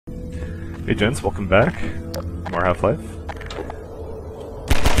Hey gents, welcome back. More Half-Life.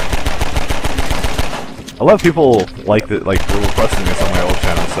 A lot of people were requesting this on my old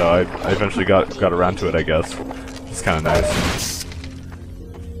channel, so I eventually got around to it, I guess. It's kind of nice.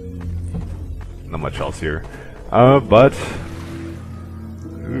 Not much else here. But...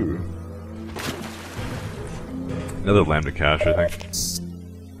 Ooh. Another Lambda cache, I think.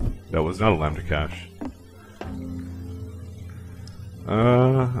 That was not a Lambda cache.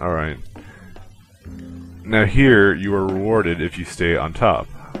 Alright. Now here, you are rewarded if you stay on top.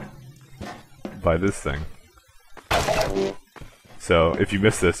 By this thing. So, if you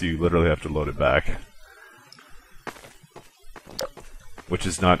miss this, you literally have to load it back. Which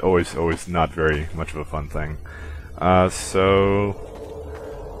is not always not very much of a fun thing. So...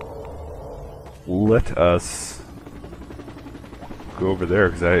 Let us... go over there,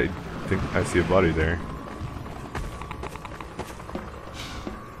 because I think I see a body there.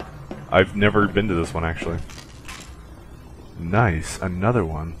 I've never been to this one, actually. Nice, another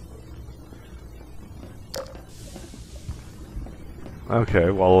one. Okay,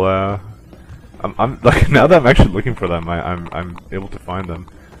 well, I'm like now that I'm actually looking for them, I'm able to find them.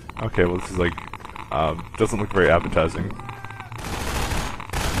 Okay, well this is like doesn't look very appetizing.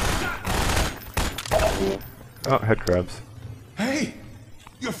 Oh, head crabs. Hey,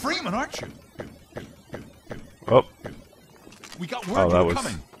 you're Freeman, aren't you? Oh. We got word you were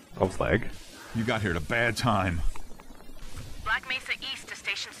coming. That was lag. You got here at a bad time. Black Mesa East to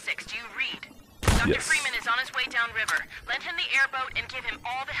Station 6. Do you read? Dr. Yes. Freeman is on his way downriver. Lend him the airboat and give him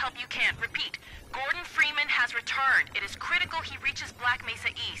all the help you can. Repeat, Gordon Freeman has returned. It is critical he reaches Black Mesa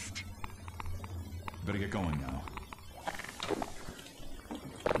East. Better get going now.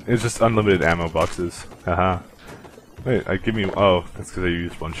 It's just unlimited ammo boxes. Haha. Wait, give me... Oh, that's because I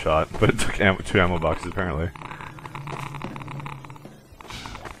used one shot. But it took two ammo boxes, apparently.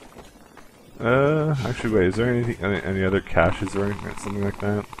 Actually, wait, is there anything, any other caches or anything, something like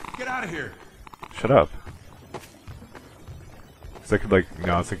that? Get out of here! Shut up. Cause I could, like, you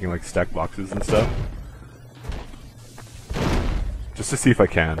know, I was thinking, like, stack boxes and stuff. Just to see if I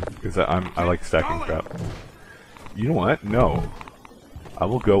can, because I like stacking crap. You know what? No. I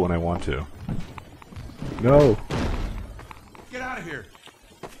will go when I want to. No! Get out of here!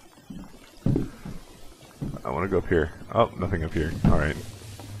 I want to go up here. Oh, nothing up here. Alright.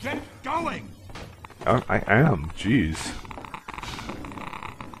 Get going! I am. Jeez.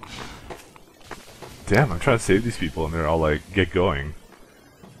 Damn, I'm trying to save these people and they're all like, get going.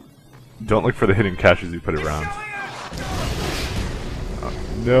 Don't look for the hidden caches you put around.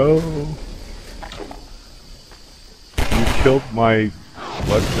 No! You killed my...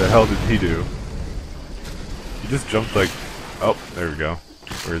 What the hell did he do? He just jumped like... Oh, there we go.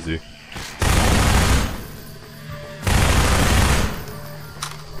 Where is he?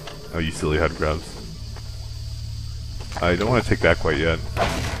 Oh, you silly head grubs. I don't want to take that quite yet.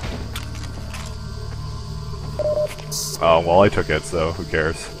 Oh, well I took it, so who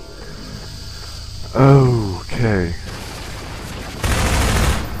cares. Okay.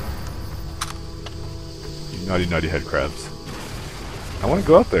 You naughty, naughty head crabs. I want to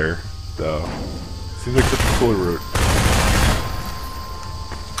go up there, though. Seems like such a cool route.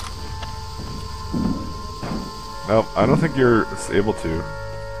 Nope, I don't think you're able to.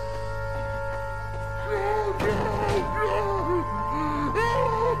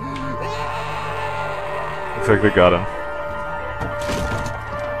 Looks like they got him.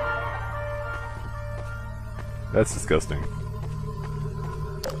 That's disgusting.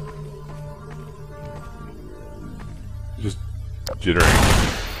 Just jittering.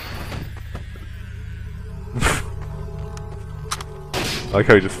 I like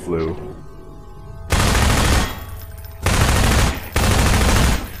how he just flew.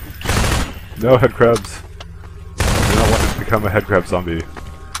 No head crabs. I do not want to become a head crab zombie.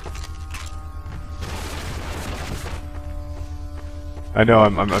 I know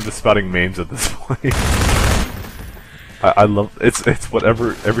I'm just spouting memes at this point. I love it's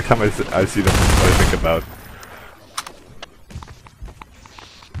whatever. Every time I see them, it's what I think about.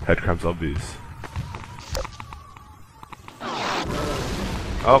 Head crab zombies.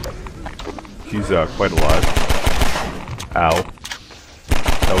 Oh, he's quite alive. Ow,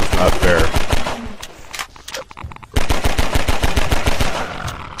 that was not fair.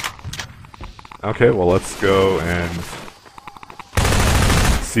 Okay, well let's go and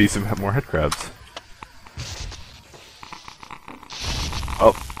see some more head crabs.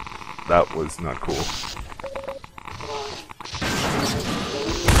 Oh, that was not cool.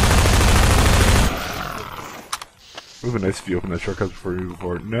 It would have been nice if you opened that shortcut before you move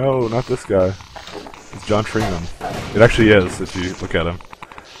forward. No, not this guy. It's John Freeman. It actually is, if you look at him.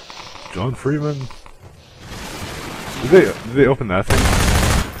 John Freeman. Did they open that thing?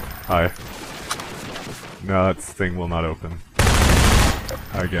 Hi. No, that thing will not open.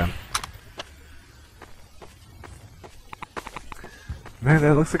 Hi again. Man,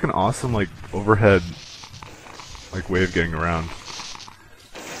 that looks like an awesome, like, overhead, like, way of getting around.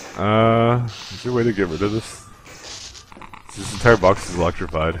 Is there a way to get rid of this? This entire box is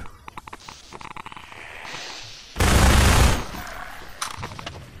electrified.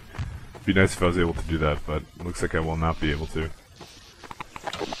 It'd be nice if I was able to do that, but it looks like I will not be able to.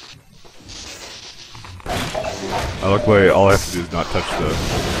 Luckily, all I have to do is not touch the...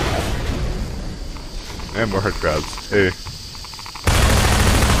 And more heart crabs. Hey.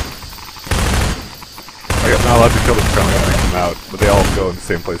 I'm not allowed to kill them coming and take them out, but they all go in the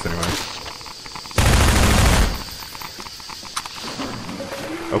same place anyway.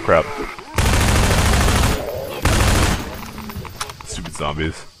 Oh crap. Stupid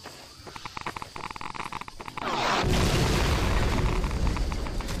zombies.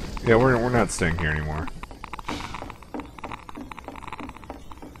 Yeah, we're not staying here anymore.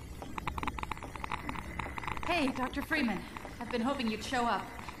 Hey, Dr. Freeman. I've been hoping you'd show up.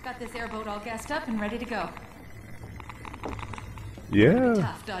 Got this airboat all gassed up and ready to go. Yeah.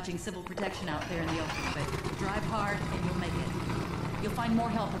 Tough dodging civil protection out there in the open, but drive hard and you'll make it. You'll find more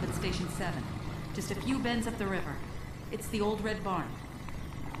help up at Station 7. Just a few bends up the river. It's the old red barn.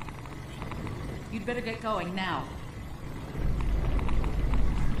 You'd better get going now.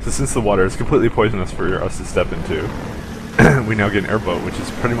 So since the water is completely poisonous for us to step into, we now get an airboat, which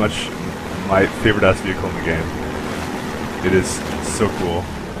is pretty much my favorite ass vehicle in the game. It is so cool.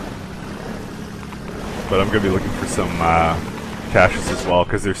 But I'm going to be looking for some caches as well,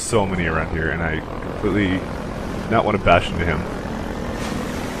 because there's so many around here, and I completely not want to bash into him.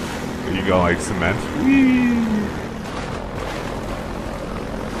 You go like cement. Whee!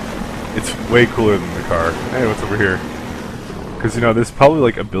 It's way cooler than the car. Hey, what's over here? Because, you know, there's probably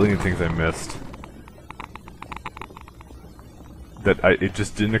like a billion things I missed. That it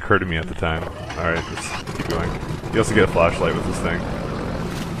just didn't occur to me at the time. Alright, let's keep going. You also get a flashlight with this thing.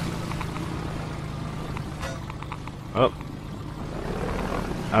 Oh.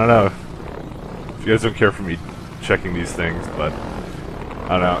 I don't know if you guys don't care for me checking these things, but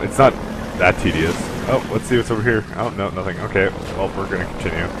I don't know. It's not that tedious. Oh, let's see what's over here. Oh, no, nothing. Okay, well, we're going to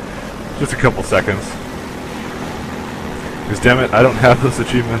continue. Just a couple seconds. Because, damn it, I don't have those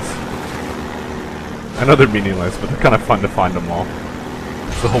achievements. I know they're meaningless, but they're kind of fun to find them all.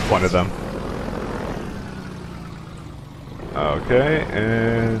 That's the whole point of them. Okay,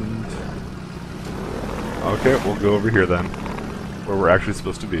 and... okay, we'll go over here then. Where we're actually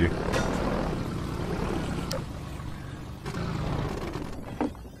supposed to be.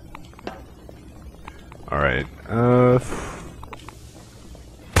 Alright,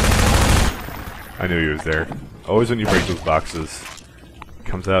 I knew he was there. Always when you break those boxes, he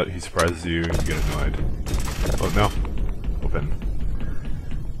comes out, he surprises you, and you get annoyed. Oh no. Open.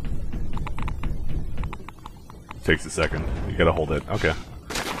 Takes a second. You gotta hold it. Okay.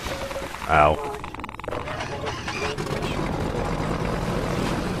 Ow.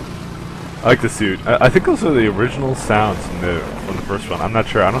 I like the suit. I think those are the original sounds from the first one. I'm not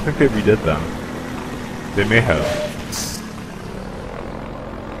sure. I don't think they redid them. They may have.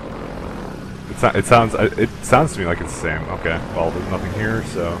 It sounds to me like it's the same. Okay. Well, there's nothing here,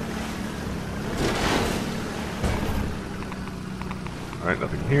 so. Alright,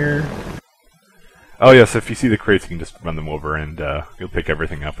 nothing here. Oh yes, if you see the crates, you can just run them over and you'll pick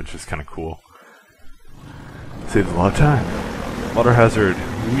everything up, which is kind of cool. Saves a lot of time. Water hazard.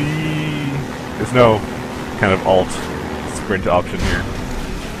 Whee! There's no kind of alt sprint option here.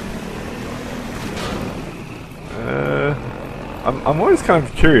 I'm always kind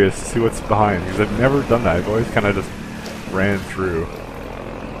of curious to see what's behind, because I've never done that. I've always kind of just ran through.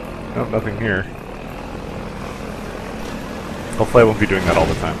 Nope, nothing here. Hopefully I won't be doing that all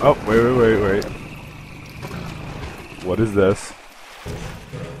the time. Oh, wait. What is this?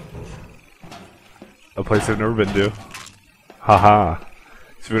 A place I've never been to. Haha.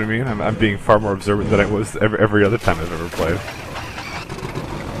 See what I mean? I'm being far more observant than I was every other time I've ever played.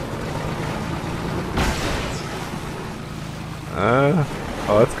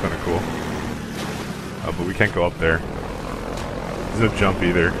 Oh, that's kind of cool. Oh, but we can't go up there. There's no jump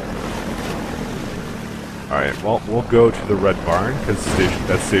either. Alright, well, we'll go to the Red Barn, because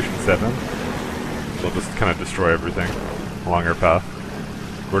that's Station 7. We'll just kind of destroy everything along our path.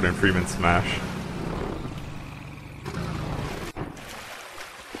 Gordon Freeman smash.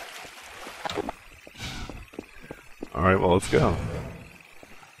 Alright, well, let's go.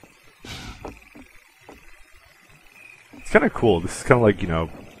 It's kind of cool. This is kind of like, you know,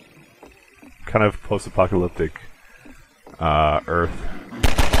 kind of post-apocalyptic Earth.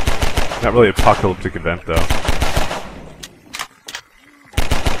 Not really apocalyptic event though.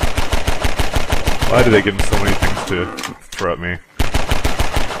 Why do they give me so many things to throw at me?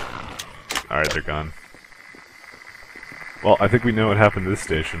 Alright, they're gone. Well, I think we know what happened to this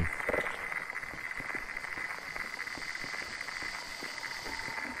station.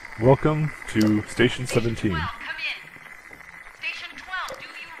 Welcome to Station 17. 12, come in. Station 12, do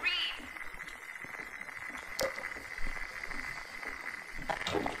you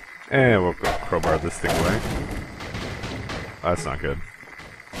read? And we'll go crowbar this thing away. That's not good.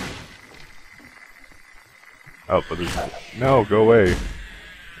 Oh, but there's... No, go away.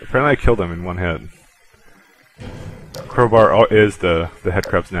 Apparently I killed him in one hit. Crowbar is the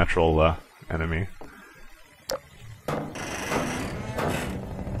headcrab's natural enemy.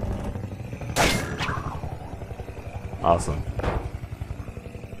 Awesome.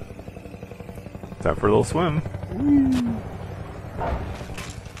 Time for a little swim.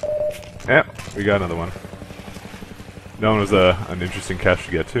 Yeah, we got another one. That one was an interesting catch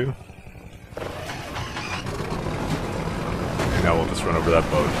to get to. And now we'll just run over that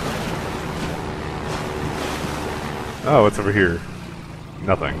boat. Oh, what's over here?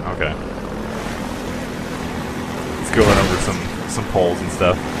 Nothing. Okay. Let's go run over some poles and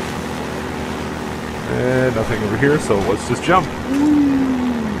stuff. And nothing over here, so let's just jump.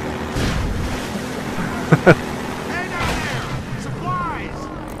 Hey down there! Supplies!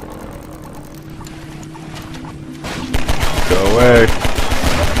 Go away.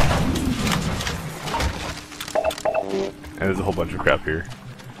 And there's a whole bunch of crap here.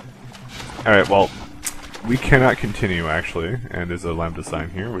 Alright, well, we cannot continue actually, and there's a lambda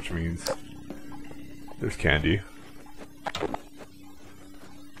sign here, which means there's candy.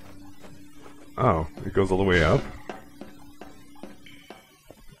 Oh, it goes all the way up?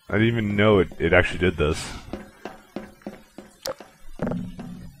 I didn't even know it actually did this.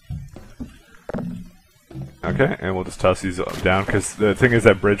 Okay, and we'll just toss these down, because the thing is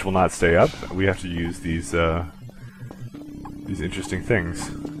that bridge will not stay up. We have to use these interesting things.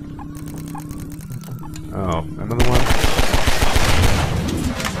 Oh, another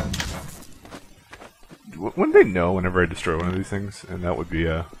one. Wouldn't they know whenever I destroy one of these things? And that would be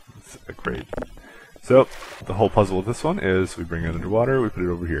great. So the whole puzzle with this one is we bring it underwater, we put it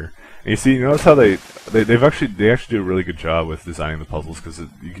over here. And you see, you notice how they actually do a really good job with designing the puzzles, because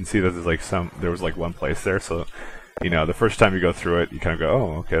you can see that there's like there was like one place there, so you know the first time you go through it, you kind of go,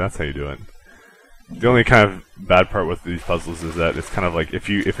 oh, okay, that's how you do it. The only kind of bad part with these puzzles is that it's kind of like if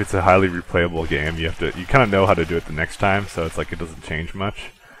it's a highly replayable game, you kind of know how to do it the next time, so it's like it doesn't change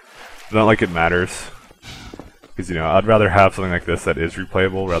much. It's not like it matters. Because, you know, I'd rather have something like this that is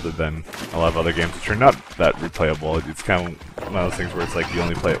replayable rather than a lot of other games which are not that replayable. It's kind of one of those things where it's like you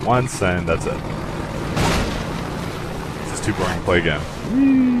only play it once and that's it. It's just too boring to play again.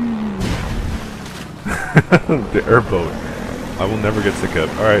 The airboat. I will never get sick of.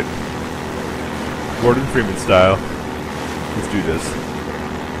 Alright. Gordon Freeman style. Let's do this.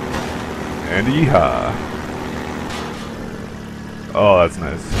 And yeehaw. Oh, that's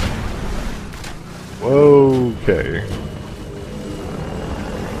nice. Okay.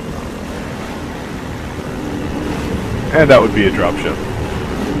 And that would be a dropship.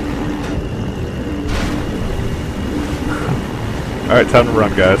 Alright, time to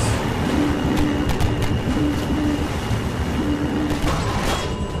run, guys.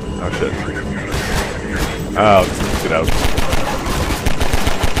 Oh shit. Oh, let's get out.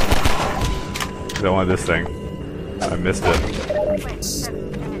 I wanted this thing. I missed it.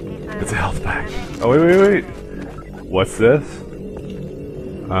 It's a health pack. Oh, wait. What's this?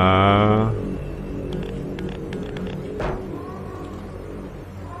 Can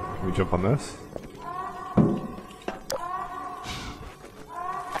we jump on this?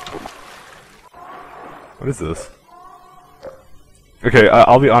 What is this? Okay,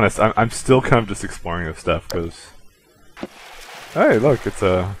 I'll be honest. I'm still kind of just exploring this stuff because. Hey, look! It's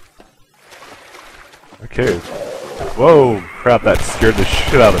a cave. Whoa! Crap! That scared the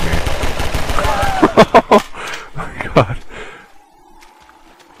shit out of me. Oh my god!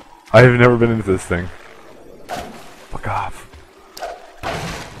 I have never been into this thing. Fuck off!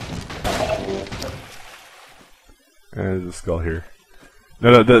 And there's a skull here.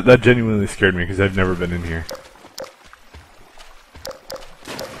 No, that genuinely scared me because I've never been in here.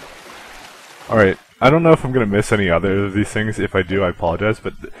 Alright, I don't know if I'm going to miss any other of these things. If I do, I apologize,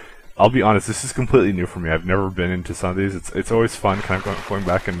 but I'll be honest, this is completely new for me. I've never been into some of these. It's always fun kind of going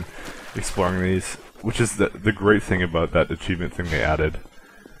back and exploring these, which is the great thing about that achievement thing they added,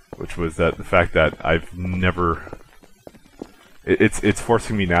 which was that the fact that I've never... It's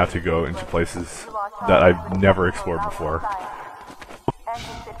forcing me now to go into places that I've never explored before.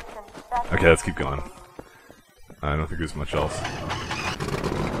 Okay, let's keep going. I don't think there's much else.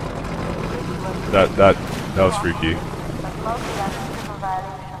 That was freaky.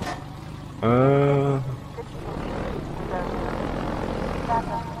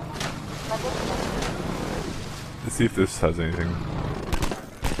 Let's see if this has anything.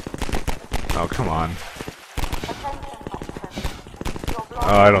 Oh, come on.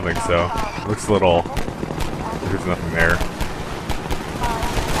 Oh, I don't think so. It looks a little... There's nothing there.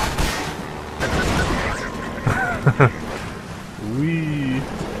 Wee.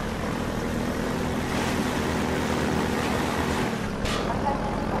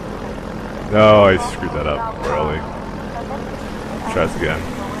 No, I screwed that up royally. Try this again.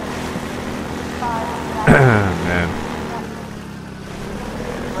 Man.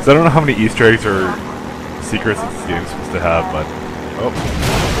 So I don't know how many Easter eggs or secrets this game's supposed to have, but... Oh.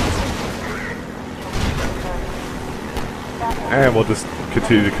 And we'll just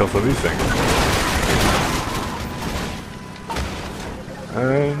continue to kill some of these things.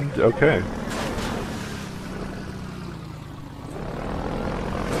 And... okay.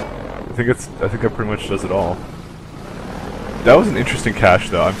 I think that pretty much does it all. That was an interesting cache,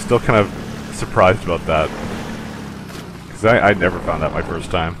 though. I'm still kind of surprised about that. Because I never found that my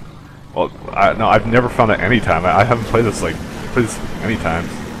first time. Well, no, I've never found that any time. I haven't played this, any times.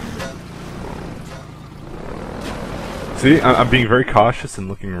 See, I'm being very cautious and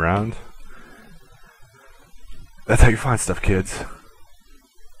looking around. That's how you find stuff, kids.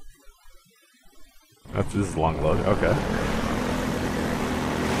 This is a long load. Okay.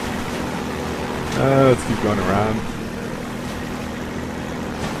 Let's keep going around.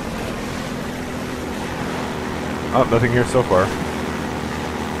 Oh, nothing here so far.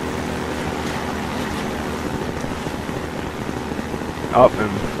 Oh,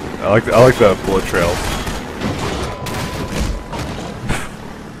 and I like the bullet trails.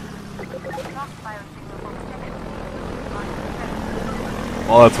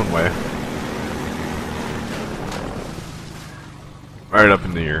 Well, that's one way. Right up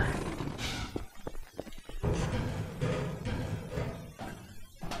in the ear.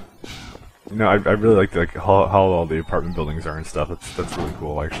 You know, I really like how all the apartment buildings are and stuff. That's really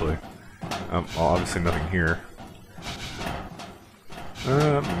cool, actually. Well, obviously nothing here.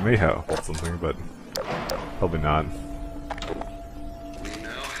 May have something, but probably not. We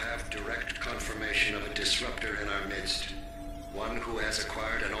now have direct confirmation of a disruptor in our midst. One who has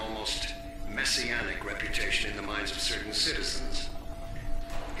acquired an almost messianic reputation in the minds of certain citizens.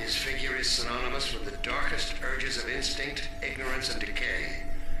 His figure is synonymous with the darkest urges of instinct, ignorance, and decay.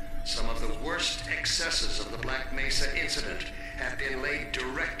 Some of the worst excesses of the Black Mesa incident have been laid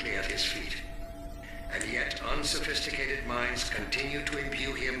directly at his feet. And yet unsophisticated minds continue to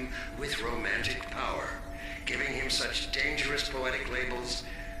imbue him with romantic power, giving him such dangerous poetic labels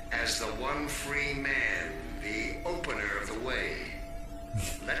as the one free man, the opener of the way.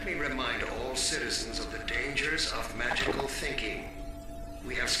 Let me remind all citizens of the dangers of magical thinking.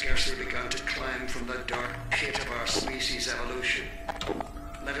 We have scarcely begun to climb from the dark pit of our species' evolution.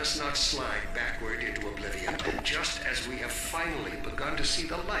 Let us not slide backward into oblivion, just as we have finally begun to see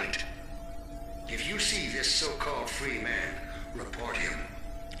the light. If you see this so-called free man, report him.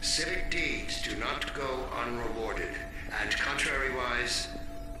 Civic deeds do not go unrewarded, and contrariwise,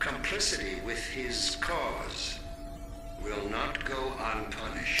 complicity with his cause will not go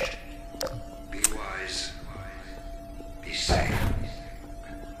unpunished. Be wise. Be safe.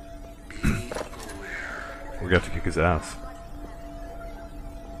 Be aware. We got to kick his ass.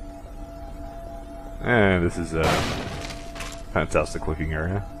 And this is a fantastic looking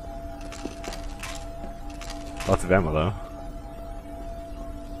area. Lots of ammo though.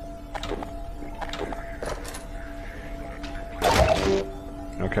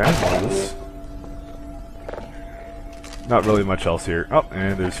 Okay, well, this. Not really much else here. Oh,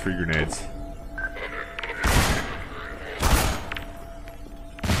 and there's free grenades.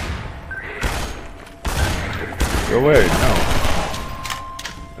 Go away, no.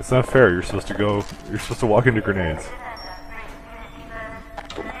 That's not fair, you're supposed to walk into grenades.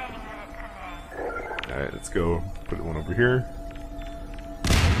 Alright, let's go put one over here.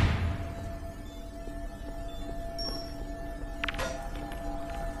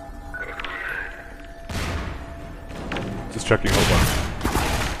 Just checking, hold on.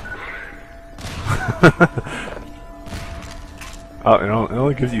 Oh, it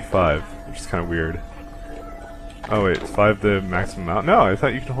only gives you 5, which is kind of weird. Oh wait, is 5 the maximum amount? No, I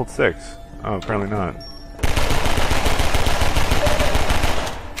thought you could hold 6. Oh, apparently not.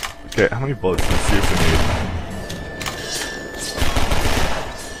 Okay, how many bullets do you seriously need?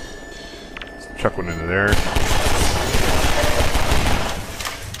 chuck one into there.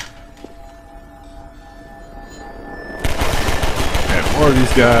 And more of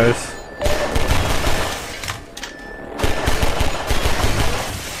these guys.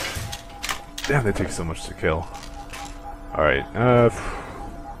 Damn, they take so much to kill. Alright, not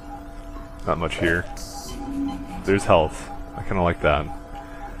much here. There's health. I kinda like that.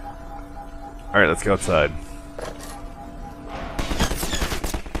 Alright, let's go outside.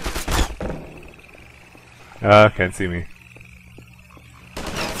 Can't see me.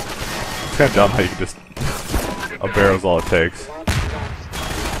 It's kinda dumb how you can just... a barrel's all it takes.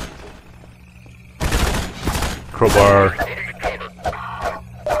 Crowbar.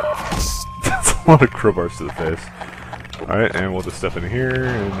 That's a lot of crowbars to the face. Alright, and we'll just step in here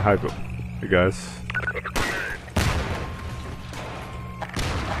and hide. Hey guys.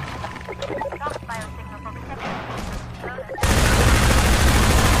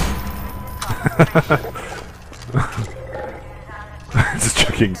 Just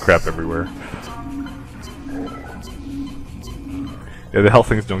chucking crap everywhere. Yeah, the health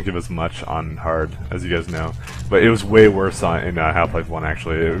things don't give us much on hard, as you guys know. But it was way worse on in Half-Life 1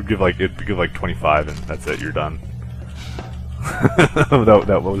 actually. It'd give like 25 and that's it, you're done.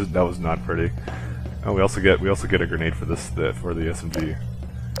 that was not pretty. Oh, we also get a grenade for this for the SMG.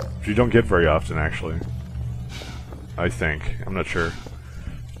 Which you don't get very often actually. I think. I'm not sure.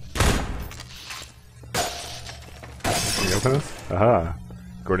 Can you open this? Aha!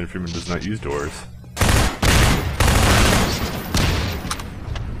 Gordon Freeman does not use doors.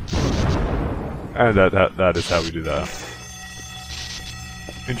 And that is how we do that.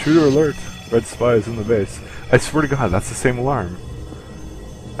 Intruder alert! Red spy is in the base. I swear to God, that's the same alarm.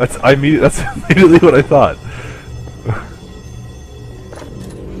 That's immediately what I thought.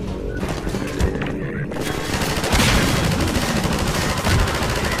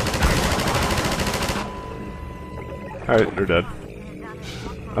 Alright, they're dead.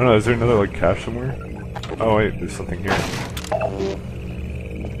 I don't know, is there another like cache somewhere? Oh wait, there's something here.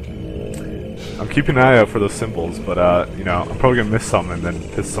 I'm keeping an eye out for those symbols, but you know, I'm probably gonna miss something and then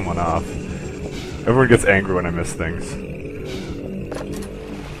piss someone off. Everyone gets angry when I miss things.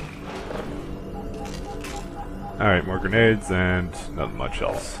 Alright, more grenades and not much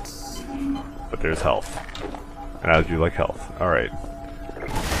else. But there's health. And I do like health. Alright.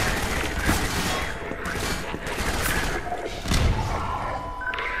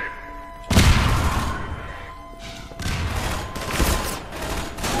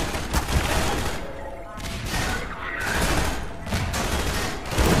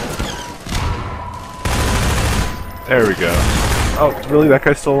 There we go. Oh, really? That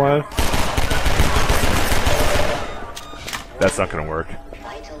guy's still alive? That's not gonna work.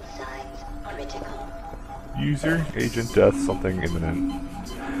 Vital signs critical. User, agent, death, something imminent.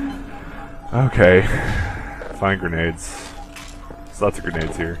 Okay. Find grenades. There's lots of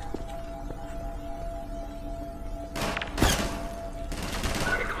grenades here.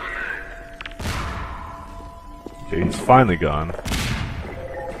 Okay, he's finally gone.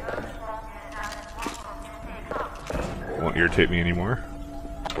 Won't irritate me anymore.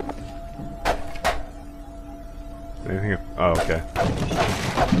 Anything? Oh, okay.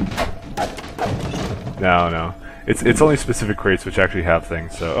 No. It's only specific crates which actually have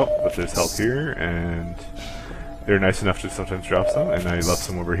things. So, oh, but there's health here, and they're nice enough to sometimes drop some. And I left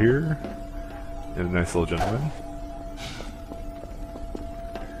some over here. And a nice little gentleman.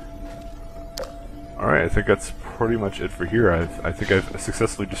 All right, I think that's pretty much it for here. I think I've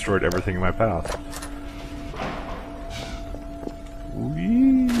successfully destroyed everything in my path.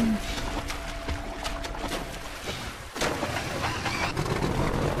 Whee!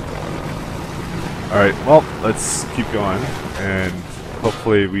 Alright, well, let's keep going, and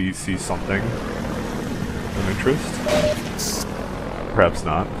hopefully we see something of interest. Perhaps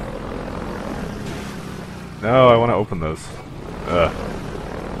not. No, I want to open those.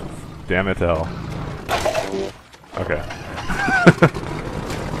 Damn it to hell. Okay.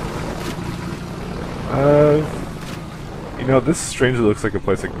 You know, this strangely looks like a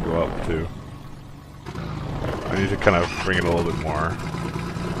place I can go up to. I need to kind of bring it a little bit more.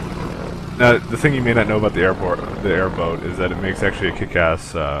 Now, the thing you may not know about the airboat is that it makes actually a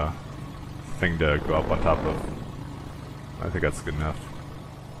kick-ass thing to go up on top of. I think that's good enough.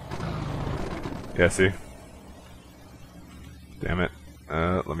 Yeah, see? Damn it.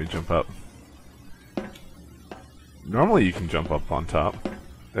 Let me jump up. Normally you can jump up on top.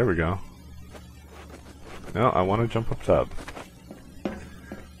 There we go. No, I want to jump up top.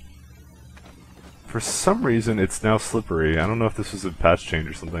 For some reason, it's now slippery. I don't know if this was a patch change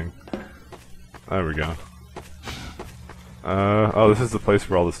or something. There we go. Oh, this is the place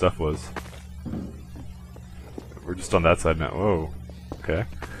where all the stuff was. we're just on that side now. Whoa. Okay.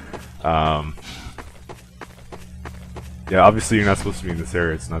 Yeah, obviously you're not supposed to be in this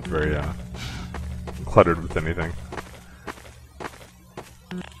area. It's not very cluttered with anything.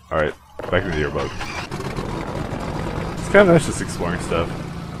 Alright, back into the airboat. It's kind of nice just exploring stuff.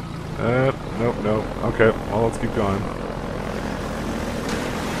 Nope, nope. Okay, well, let's keep going.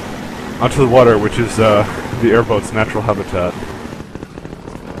 Onto the water, which is the airboat's natural habitat.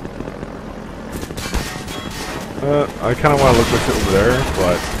 I kind of want to look what's over there,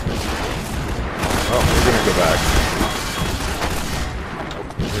 but... Oh, we're gonna go back.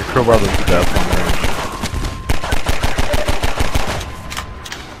 We're gonna crowbar them to death on range.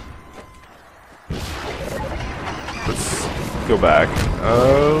 Let's go back.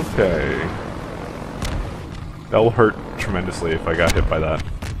 Okay. That will hurt tremendously if I got hit by that.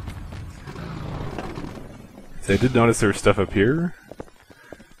 So I did notice there was stuff up here.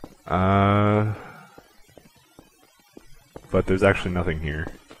 But there's actually nothing here.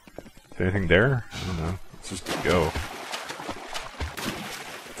 Is there anything there? I don't know. Let's just go.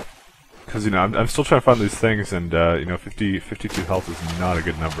 Because, you know, I'm still trying to find these things, and, you know, 52 health is not a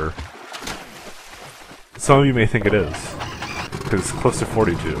good number. Some of you may think it is. Because it's close to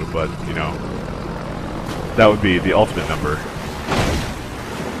 42, but, you know, that would be the ultimate number.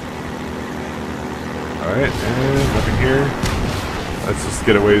 Alright, and nothing here. Let's just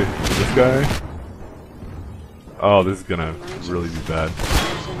get away from this guy. Oh, this is gonna really be bad.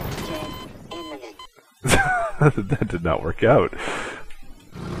 That did not work out.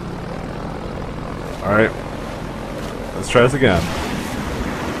 Alright. Let's try this again.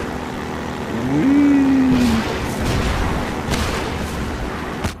 Whee!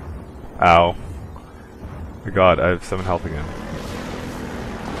 Ow. My god, I have 7 health again.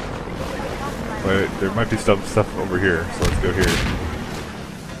 Wait, there might be stuff over here, so let's go here.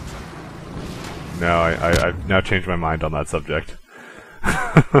 No, I've now changed my mind on that subject.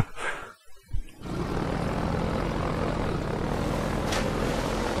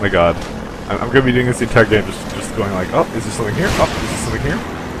 My god. I'm gonna be doing this the entire game, just going like, oh, is there something here? Oh, is there something here?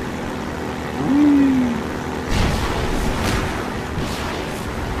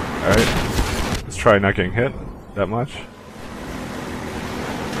 Alright. Let's try not getting hit that much.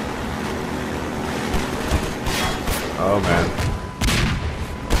 Oh man.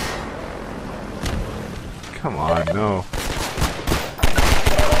 Come on, no.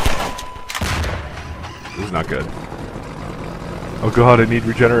 This is not good. Oh god, I need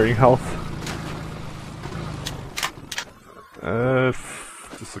regenerating health.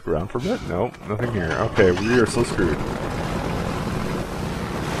 Just look around for a bit? Nope, nothing here. Okay, we are so screwed.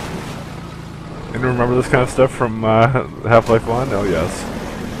 And remember this kind of stuff from Half-Life 1? Oh yes.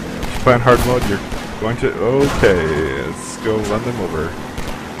 If you play on hard mode, you're going to... Okay, let's go run them over.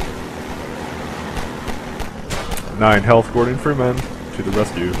 9 health, Gordon Freeman, to the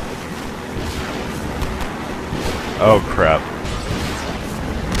rescue. Oh crap.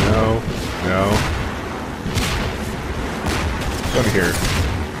 No, no. Come here.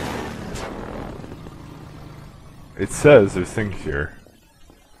 It says there's things here.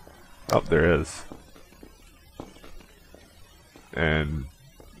 Oh, there is. And...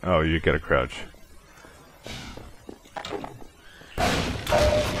 oh, you gotta crouch.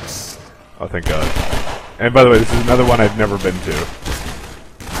 Oh, thank god. And by the way, this is another one I've never been to.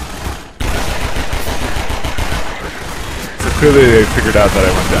 So clearly they figured out that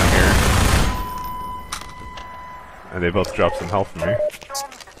I went down here. And they both dropped some health for me.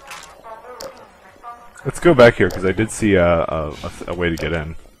 Let's go back here, because I did see a way to get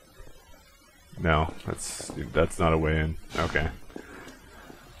in. No, that's not a way in. Okay.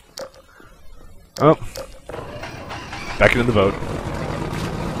 Oh. Back into the boat.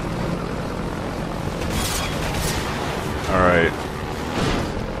 Alright.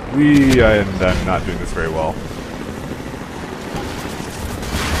 I'm not doing this very well.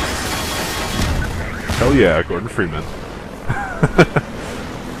 Hell yeah, Gordon Freeman.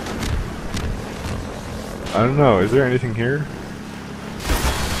 I don't know, is there anything here?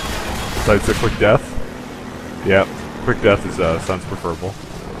 Besides a quick death? Yep, quick death is sounds preferable.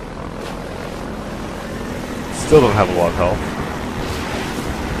 Still don't have a lot of health.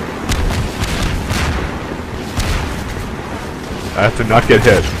 I have to not get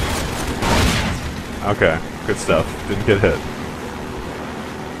hit. Okay, good stuff. Didn't get hit.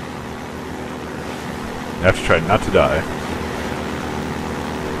 I have to try not to die.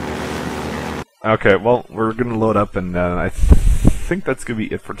 Okay, well, we're gonna load up, and I think that's gonna be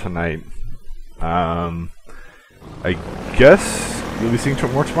it for tonight. I guess we'll be seeing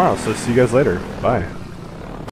more tomorrow, so see you guys later. Bye.